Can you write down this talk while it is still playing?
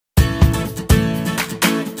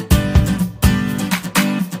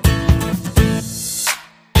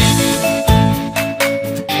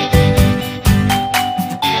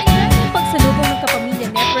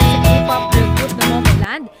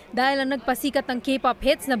orihinal ang nagpasikat ng K-pop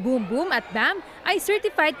hits na Boom Boom at Bam ay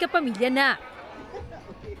certified kapamilya na.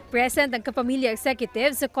 Present ang kapamilya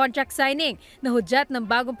executive sa contract signing na hudyat ng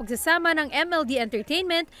bagong pagsasama ng MLD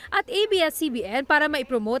Entertainment at ABS-CBN para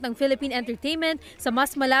maipromote ang Philippine entertainment sa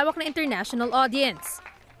mas malawak na international audience.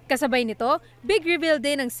 Kasabay nito, big reveal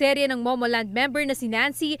din ang serye ng Momoland member na si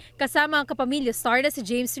Nancy kasama ang kapamilya star na si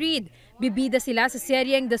James Reid. Bibida sila sa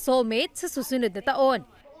seryeng The Soulmate sa susunod na taon.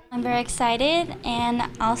 I'm very excited and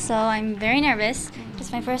also I'm very nervous.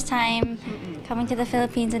 It's my first time coming to the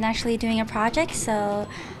Philippines and actually doing a project, so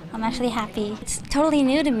I'm actually happy. It's totally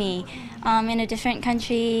new to me, in a different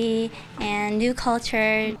country and new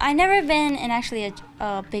culture. I've never been in actually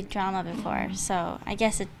a big drama before, so I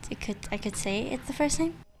guess I could say it's the first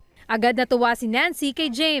time. Agad natuwa si Nancy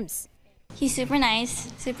kay James. He's super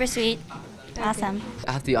nice, super sweet, awesome.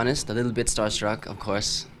 I have to be honest, a little bit starstruck, of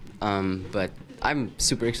course, but I'm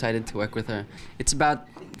super excited to work with her. It's about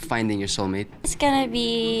finding your soulmate. It's gonna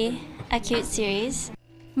be a cute series.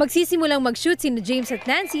 Magsisimulang mag-shoot sina James at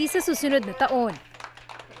Nancy sa susunod na taon.